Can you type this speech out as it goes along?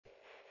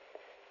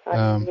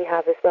We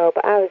have as well,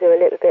 but ours are a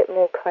little bit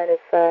more kind of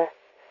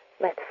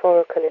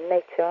metaphorical in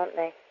nature, aren't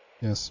they?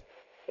 Yes.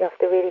 You have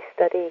to really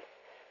study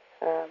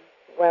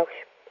Welsh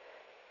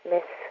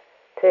myths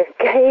to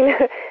gain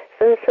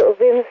some sort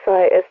of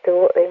insight as to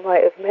what they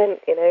might have meant,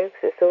 you know,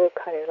 because it's all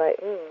kind of like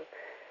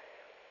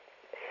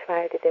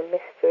shrouded in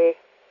mystery.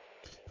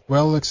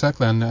 Well,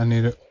 exactly, and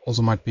it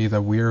also might be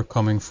that we're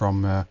coming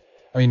from, I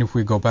mean, if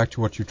we go back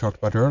to what you talked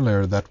about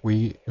earlier, that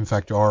we, in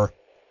fact, are,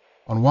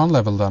 on one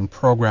level then,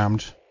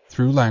 programmed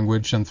through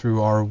language and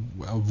through our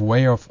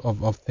way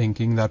of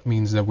thinking. That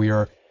means that we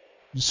are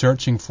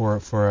searching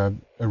for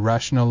a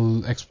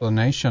rational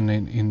explanation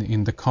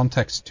in the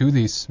context to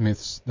these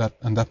myths,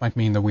 and that might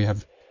mean that we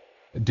have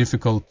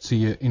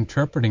difficulty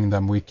interpreting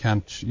them. We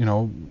can't, you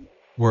know,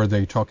 were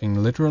they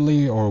talking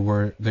literally, or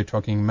were they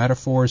talking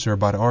metaphors or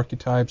about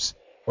archetypes,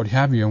 what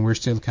have you, and we're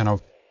still kind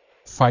of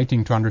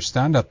fighting to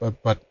understand that,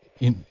 but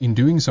in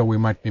doing so we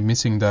might be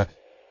missing the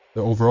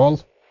overall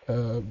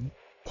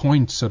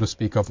point, so to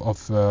speak,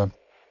 of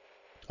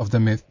the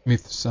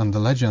myths and the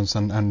legends,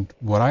 and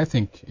what I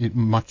think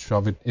much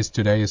of it is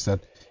today is that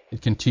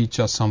it can teach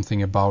us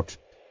something about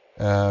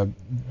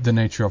the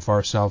nature of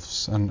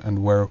ourselves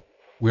and where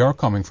we are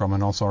coming from,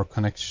 and also our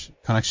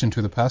connection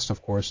to the past,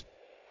 of course,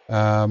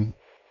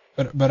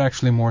 but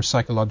actually more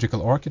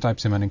psychological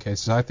archetypes in many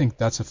cases. I think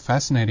that's a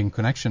fascinating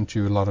connection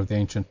to a lot of the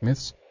ancient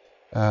myths,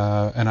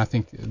 and I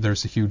think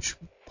there's a huge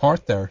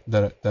part there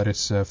that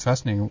is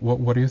fascinating.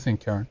 What do you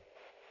think, Karen?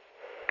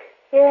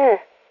 Yeah.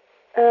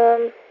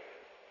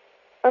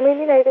 I mean,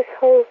 you know, this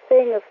whole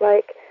thing of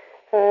like,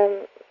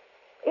 you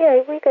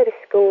know, we go to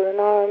school and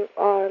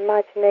our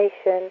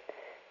imagination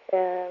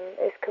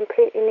is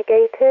completely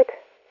negated.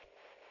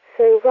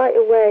 So right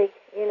away,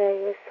 you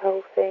know, this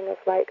whole thing of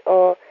like,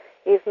 oh,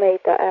 you've made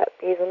that up,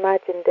 you've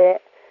imagined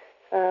it,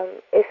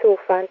 it's all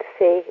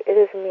fantasy, it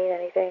doesn't mean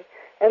anything.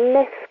 And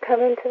myths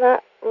come into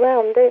that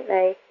realm, don't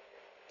they?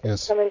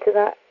 Yes. Come into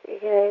that,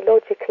 you know,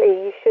 logically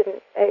you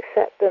shouldn't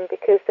accept them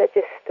because they're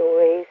just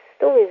stories.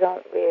 Stories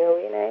aren't real,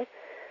 you know.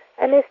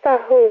 And it's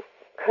that whole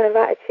kind of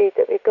attitude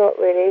that we've got,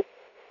 really,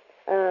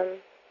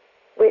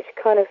 which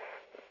kind of,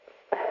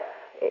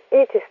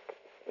 it just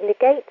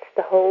negates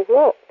the whole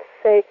lot.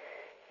 So,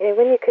 you know,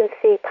 when you can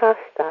see past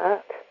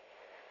that,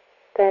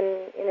 then,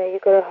 you know,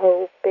 you've got a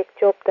whole big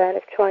job then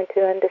of trying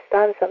to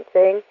understand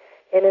something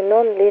in a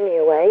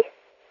non-linear way,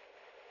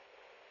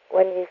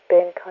 when you've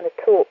been kind of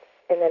taught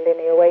in a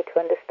linear way to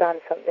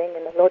understand something,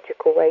 in a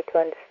logical way to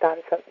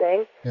understand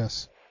something.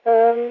 Yes.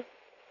 Yeah,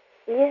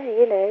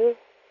 you know,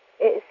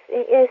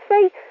 it's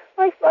very,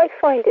 I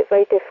find it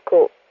very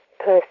difficult,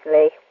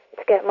 personally,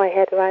 to get my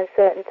head around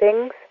certain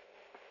things.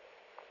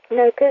 You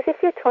know, because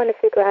if you're trying to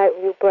figure out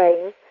with your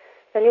brain,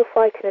 then you're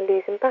fighting a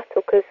losing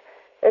battle, because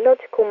a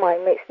logical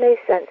mind makes no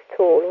sense at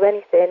all of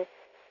anything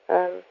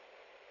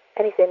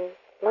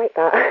like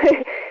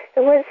that.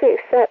 And once you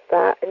accept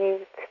that and you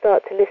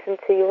start to listen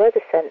to your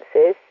other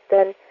senses,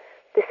 then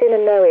this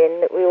inner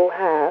knowing that we all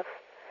have,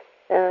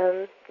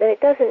 then it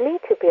doesn't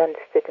need to be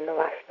understood in a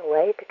rational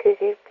way, because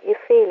you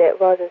feel it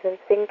rather than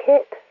think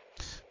it.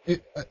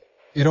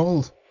 It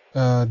all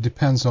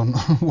depends on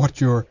what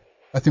your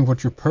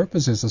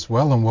purpose is as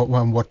well, and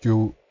what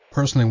you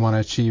personally want to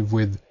achieve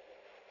with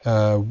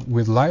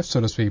life,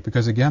 so to speak.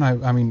 Because again,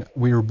 I mean,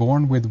 we are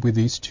born with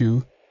these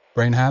two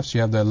brain halves.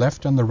 You have the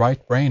left and the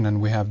right brain,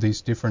 and we have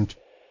these different.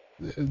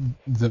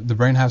 The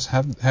brain halves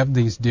have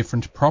these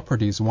different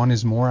properties. One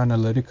is more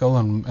analytical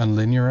and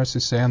linear, as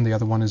you say, and the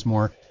other one is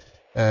more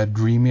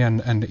dreamy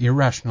and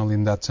irrational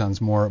in that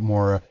sense.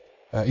 More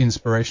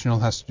inspirational,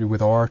 has to do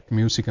with art,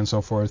 music, and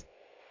so forth.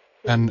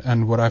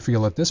 And what I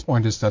feel at this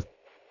point is that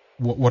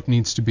what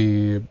needs to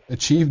be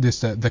achieved is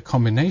the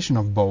combination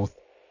of both.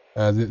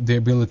 The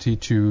ability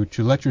to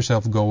let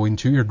yourself go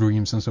into your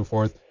dreams and so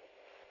forth,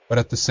 but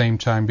at the same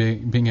time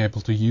being able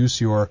to use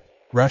your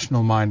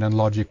rational mind and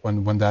logic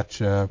when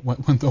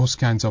those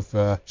kinds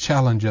of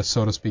challenges,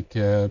 so to speak,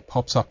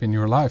 pops up in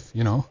your life,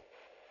 you know.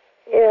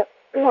 Yeah,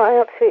 no,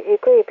 I absolutely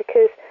agree,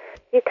 because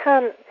you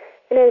can't,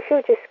 you know, if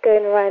you're just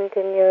going around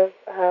in your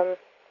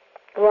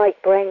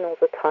right brain all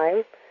the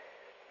time,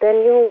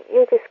 then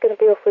you're just going to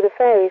be off with the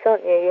fairies,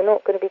 aren't you? You're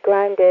not going to be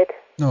grounded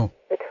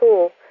at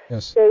all.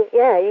 Yes. So,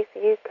 yeah,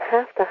 you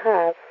have to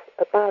have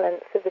a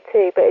balance of the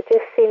two, but it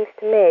just seems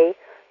to me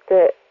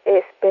that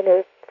it's been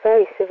a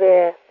very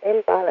severe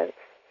imbalance,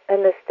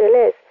 and there still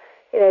is.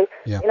 You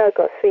know, I've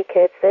got 3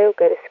 kids, they all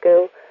go to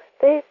school.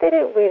 They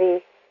don't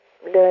really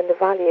learn the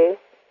value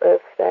of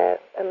their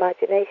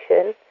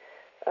imagination.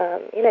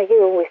 You know,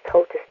 you're always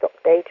told to stop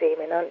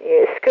daydreaming, aren't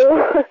you, at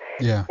school?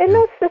 Yeah. And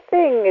that's the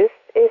thing, is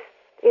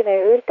you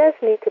know, it does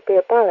need to be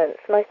a balance,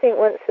 and I think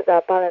once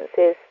that balance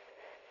is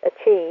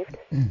achieved,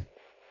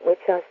 which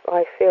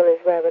I feel is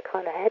where we're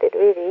kind of headed,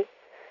 really,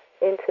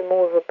 into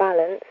more of a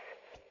balance,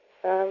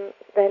 then,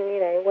 you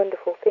know,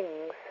 wonderful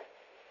things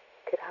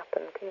could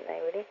happen, couldn't they,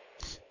 really?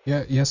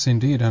 Yeah, yes,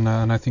 indeed, and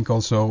I think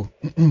also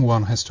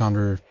one has to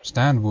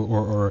understand,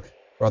 or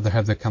rather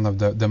have the kind of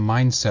the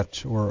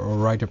mindset or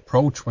right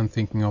approach when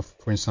thinking of,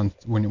 for instance,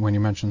 when you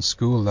mentioned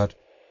school, that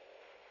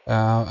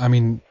I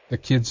mean, the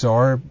kids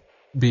are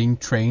being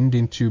trained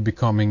into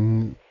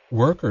becoming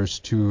workers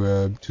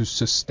to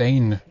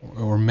sustain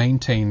or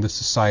maintain the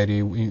society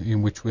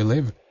in which we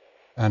live,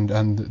 and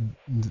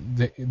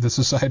the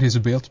society is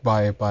built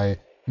by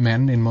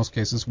men in most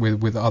cases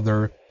with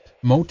other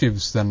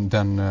motives than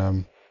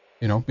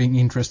being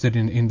interested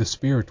in the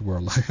spirit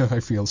world. I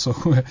feel so.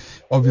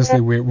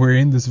 Obviously, we're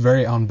in this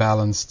very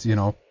unbalanced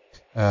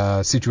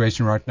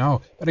situation right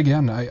now. But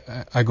again,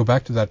 I go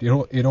back to that.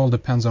 It all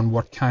depends on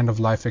what kind of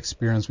life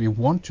experience we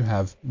want to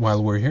have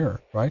while we're here,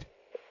 right?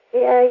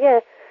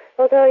 Yeah.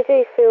 Although I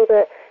do feel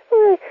that,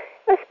 well,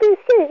 I suppose,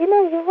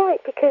 you're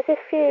right, because if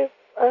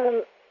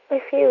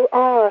you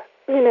are,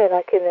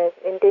 like in the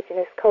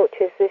indigenous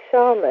cultures, the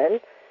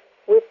shaman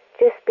would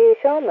just be a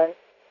shaman,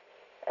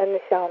 and the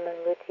shaman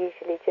would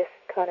usually just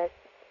kind of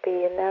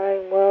be in their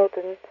own world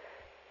and,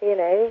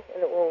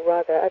 or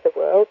rather other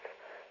worlds,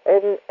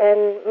 and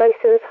most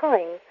of the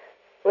time,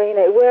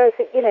 whereas,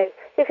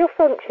 if you're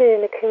functioning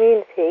in a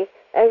community,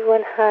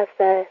 everyone has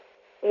their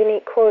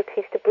unique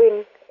qualities to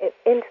bring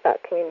into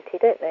that community,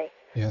 don't they?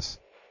 Yes.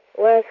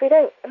 Whereas we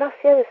don't, and that's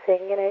the other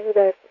thing,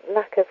 the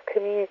lack of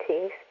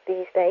communities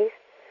these days.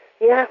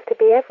 You have to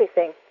be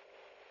everything.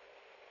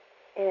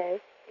 You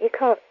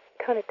can't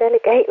kind of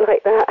delegate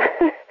like that.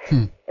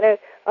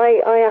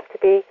 I have to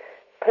be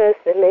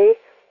personally,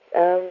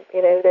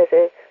 there's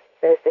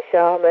the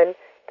shaman,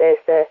 there's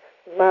the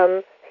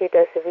mum who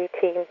does the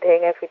routine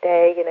thing every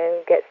day,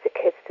 gets the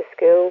kids to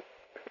school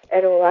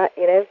and all that,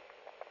 and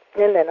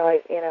then I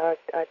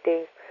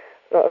do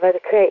a lot of other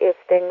creative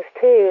things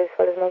too, as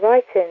well as my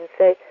writing.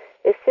 So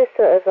it's just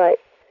sort of like,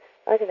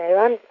 I don't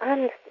know,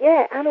 and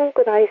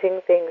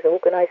organising things,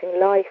 organising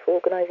life,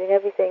 organising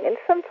everything. And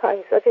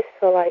sometimes I just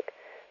feel like,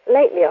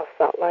 lately I've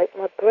felt like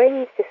my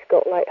brain's just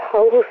got like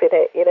holes in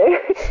it,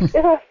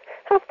 I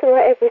have to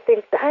write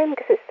everything down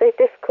because it's so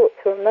difficult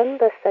to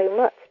remember so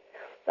much.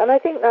 And I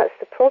think that's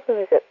the problem,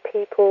 is that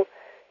people,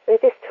 they're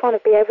just trying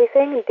to be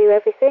everything and do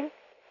everything.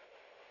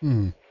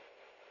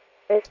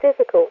 It's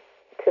difficult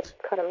to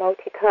kind of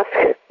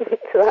multitask to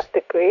that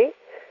degree.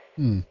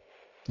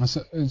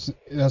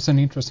 That's an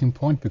interesting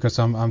point, because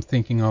I'm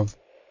thinking of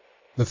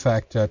the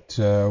fact that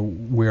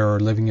we're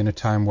living in a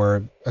time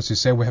where, as you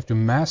say, we have to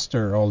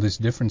master all these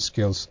different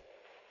skills,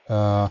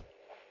 but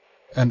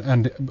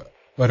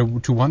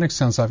to one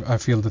extent, I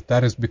feel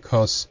that is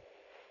because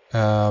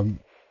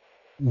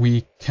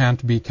we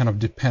can't be kind of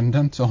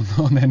dependent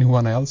on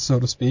anyone else, so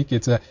to speak.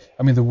 The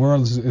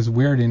world is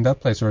weird in that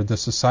place, or the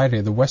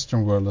society, the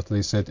Western world at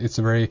least.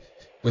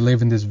 We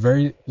live in these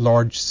very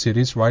large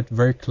cities, right?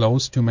 Very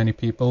close to many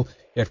people,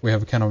 yet we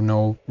have kind of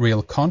no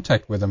real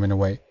contact with them in a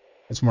way.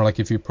 It's more like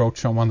if you approach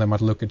someone, they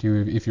might look at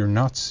you if you're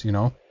nuts,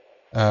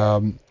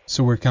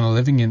 So we're kind of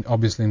living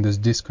obviously in this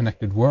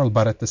disconnected world,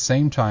 but at the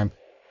same time,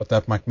 what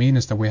that might mean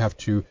is that we have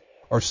to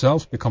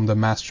ourselves become the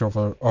master of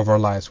our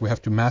lives. We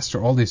have to master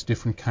all these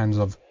different kinds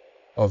of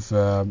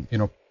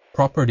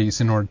properties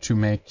in order to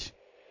make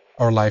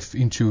our life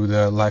into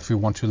the life we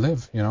want to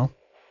live,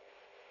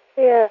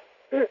 Yeah,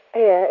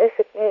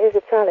 it is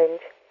a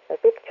challenge, a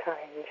big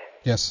challenge.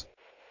 Yes.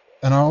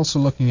 And I'm also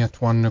looking at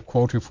one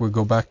quote, if we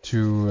go back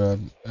to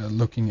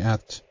looking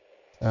at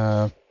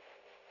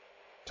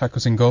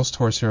Tacos and Ghost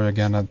Horse here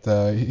again.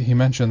 He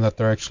mentioned that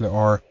there actually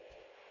are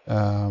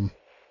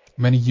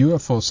many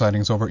UFO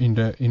sightings over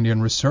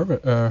Indian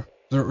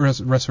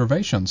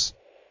reservations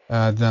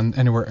than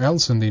anywhere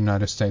else in the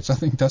United States. I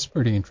think that's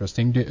pretty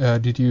interesting.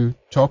 Did you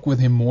talk with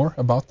him more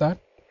about that?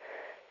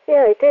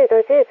 Yeah, I did.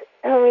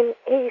 I mean,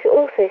 he's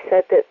also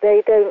said that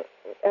they don't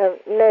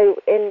know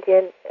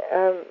Indian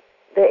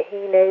that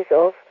he knows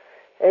of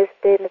has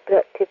been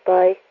abducted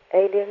by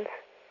aliens.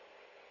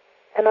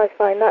 And I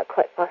find that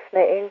quite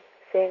fascinating,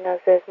 seeing as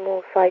there's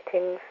more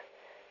sightings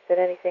than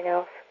anything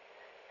else,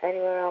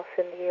 anywhere else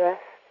in the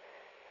US.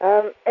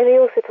 And he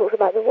also talks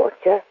about the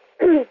Watcher,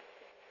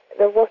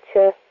 the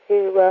Watcher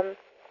who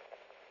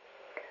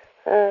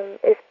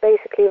is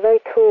basically a very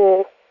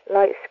tall,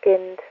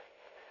 light-skinned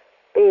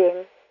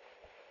being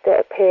that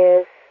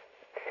appears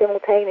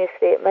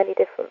simultaneously at many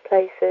different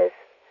places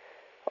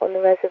on the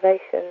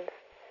reservations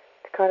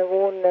to kind of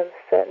warn them of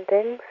certain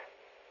things.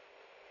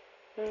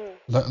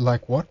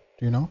 Like what?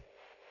 Do you know?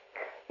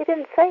 He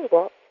didn't say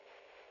what.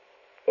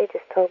 He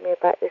just told me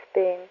about this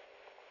being,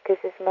 because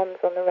his mum's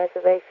on the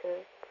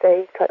reservation, so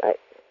he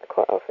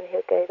quite often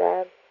he'll go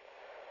there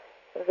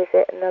and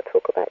visit, and they'll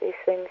talk about these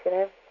things,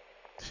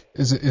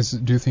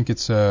 Do you think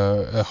it's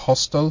a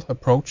hostile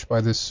approach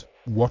by this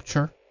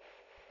Watcher?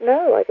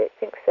 No, I don't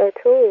think so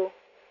at all.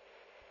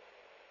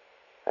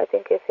 I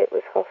think if it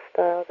was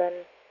hostile, then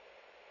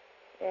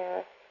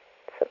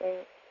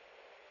something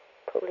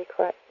probably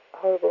quite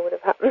horrible would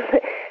have happened.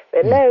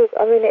 But no,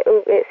 I mean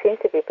it seems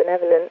to be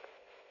benevolent.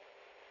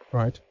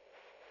 Right.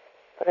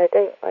 But I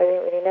don't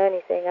really know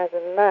anything other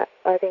than that.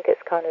 I think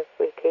it's kind of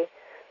freaky.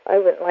 I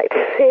wouldn't like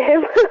to see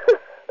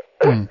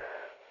him.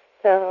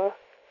 No.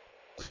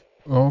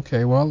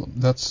 Okay, well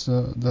that's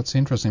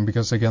interesting,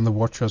 because again the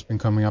Watcher has been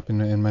coming up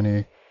in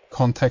many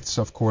contexts,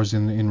 of course,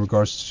 in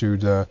regards to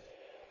the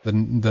the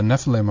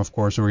Nephilim, of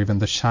course, or even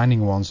the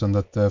Shining Ones, and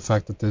that the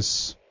fact that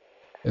this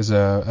is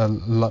a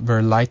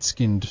very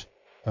light-skinned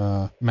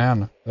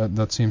man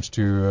that seems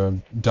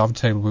to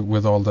dovetail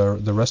with all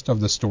the rest of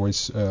the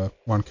stories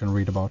one can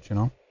read about, you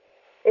know.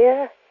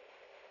 Yeah,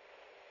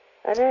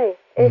 I know.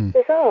 It's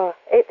bizarre.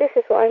 This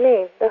is what I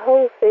mean. The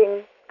whole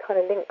thing kind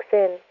of links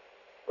in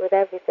with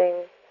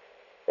everything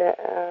that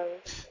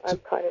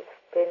I've kind of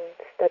been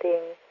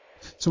studying.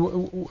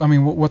 So, I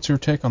mean, what's your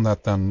take on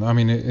that then? I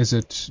mean,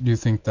 do you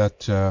think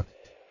that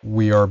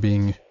we are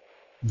being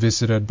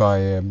visited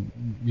by,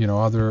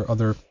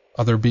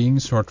 other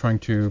beings who are trying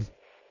to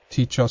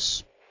teach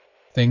us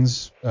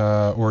things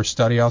or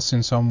study us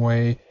in some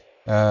way,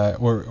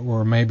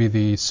 or maybe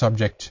the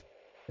subject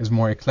is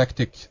more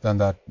eclectic than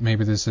that?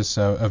 Maybe this is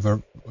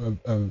a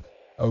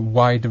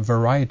wide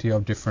variety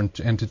of different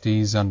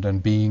entities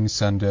and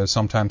beings, and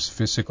sometimes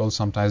physical,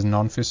 sometimes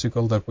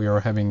non-physical, that we are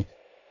having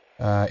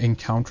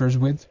encounters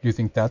with. Do you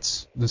think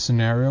that's the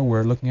scenario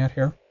we're looking at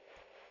here?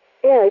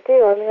 Yeah, I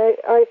do. I mean,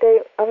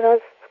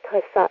 I've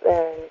kind of sat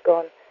there and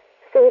gone,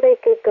 so are they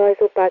good guys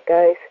or bad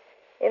guys?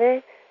 You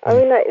know? I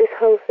mean, like, this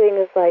whole thing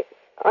is like,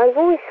 I've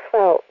always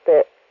felt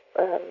that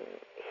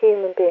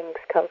human beings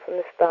come from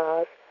the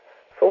stars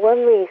for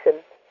one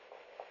reason,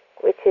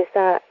 which is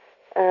that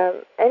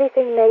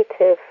anything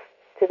native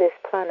to this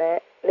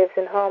planet lives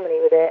in harmony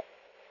with it,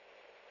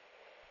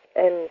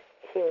 and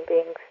human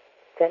beings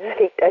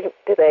generally don't,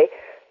 do they?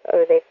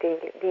 Or they do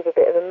leave a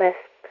bit of a mess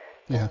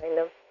behind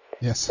them.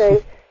 Yes.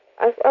 So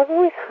I've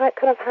always had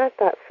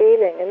that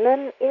feeling, and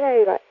then, you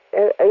know, like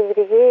over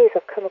the years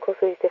I've come across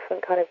all these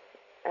different kind of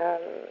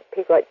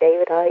people like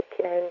David Icke,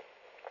 you know,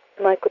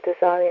 and Michael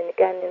Desarian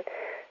again,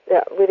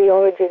 and with the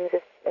origins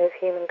of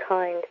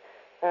humankind,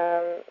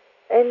 you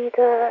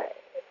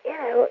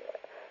know,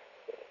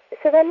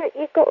 so then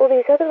you've got all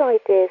these other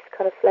ideas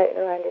kind of floating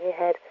around in your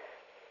head.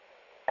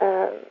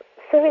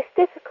 So it's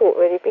difficult,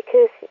 really,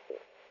 because,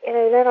 you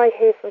know, then I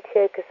hear from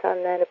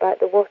Tioka-san then about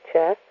the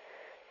Watcher,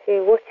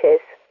 who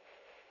watches,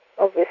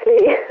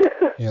 obviously.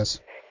 Yes.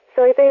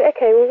 So I think,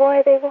 okay, well, why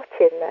are they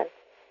watching then?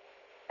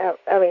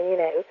 I mean, you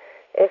know,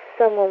 if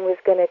someone was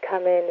going to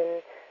come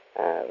in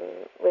and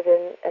with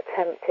an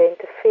attempt to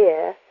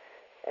interfere,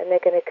 and they're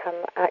going to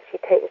actually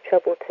take the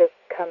trouble to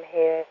come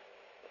here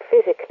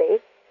physically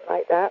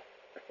like that,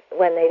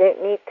 when they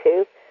don't need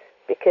to,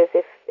 because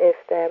if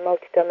they're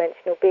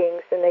multidimensional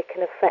beings, then they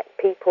can affect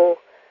people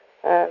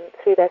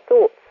through their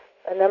thoughts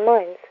and their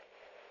minds.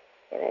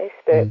 You know,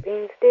 spirit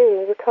beings do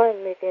all the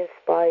time. They can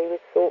inspire you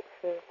with thoughts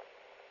and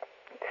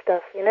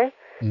stuff, you know.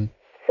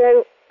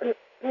 So,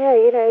 yeah,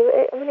 you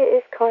know, I mean, it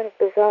is kind of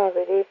bizarre,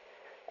 really,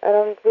 and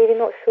I'm really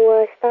not sure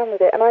where I stand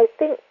with it. And I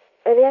think,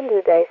 at the end of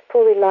the day, it's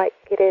probably like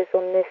it is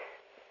on this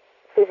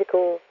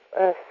physical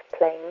Earth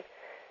plane,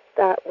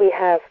 that we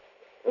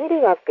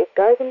do have good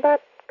guys and bad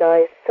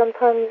guys.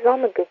 Sometimes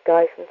I'm a good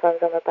guy, sometimes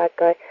I'm a bad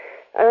guy.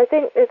 And I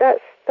think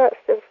that's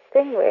the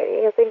thing,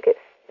 really. I think it's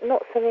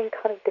not something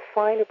kind of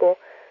definable.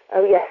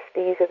 Oh, yes,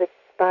 these are the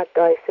bad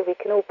guys, so we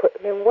can all put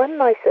them in one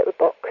nice little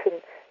box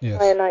and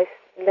tie a nice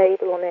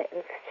label on it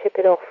and ship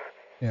it off.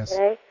 Yes. You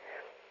know?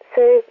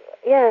 So,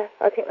 yeah,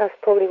 I think that's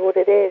probably what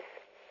it is.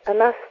 And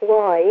that's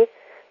why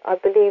I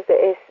believe that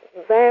it's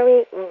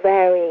very,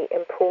 very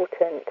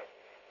important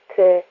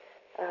to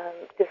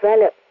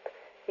develop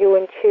your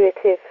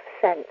intuitive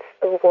sense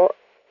of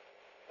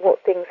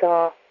what things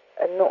are,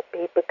 and not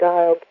be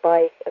beguiled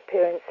by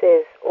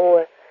appearances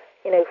or,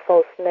 you know,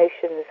 false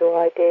notions or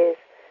ideas.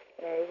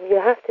 You know, you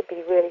have to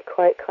be really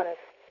quite kind of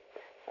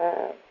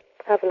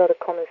have a lot of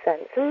common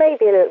sense, and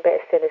maybe a little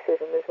bit of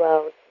cynicism as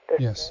well.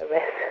 Yes.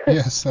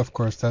 Yes, of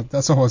course.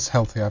 That's always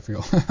healthy, I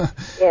feel.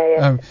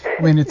 Yeah.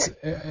 I mean,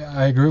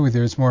 I agree with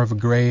you. It's more of a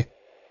gray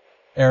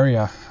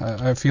area.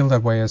 I feel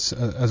that way as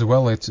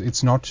well.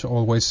 It's not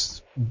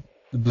always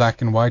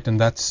black and white, and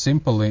that's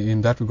simple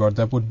in that regard.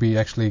 That would be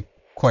actually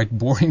quite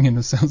boring in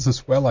a sense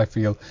as well, I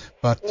feel.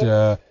 But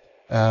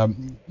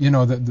you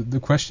know, the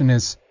question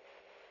is,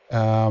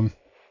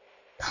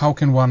 how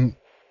can one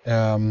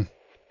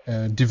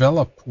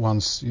develop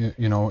one's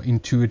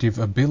intuitive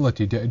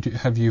ability?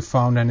 Have you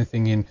found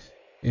anything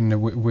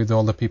with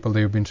all the people that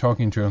you've been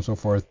talking to and so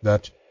forth,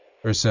 that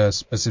there's a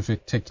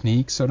specific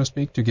technique, so to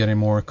speak, to get in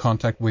more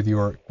contact with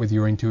your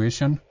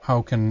intuition?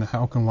 How can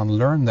one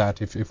learn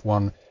that if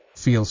one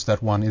feels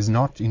that one is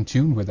not in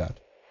tune with that?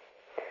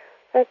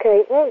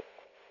 Okay, well,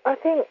 I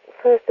think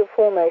first and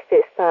foremost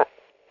it's that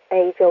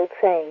age-old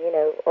saying, you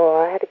know,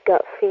 I had a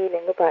gut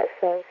feeling about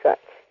so and such,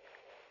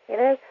 you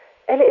know.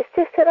 And it's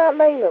just at that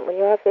moment when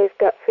you have those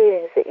gut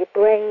feelings that your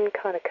brain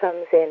kind of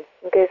comes in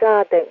and goes,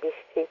 don't be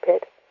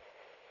stupid.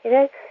 You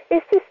know,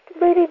 it's just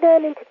really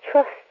learning to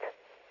trust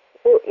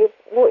what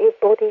your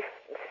body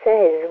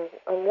says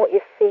and what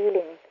you're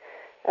feeling.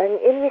 And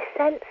you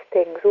sense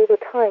things all the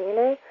time, you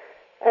know.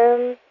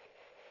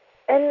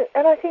 And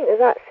I think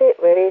that's it,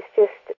 really. It's just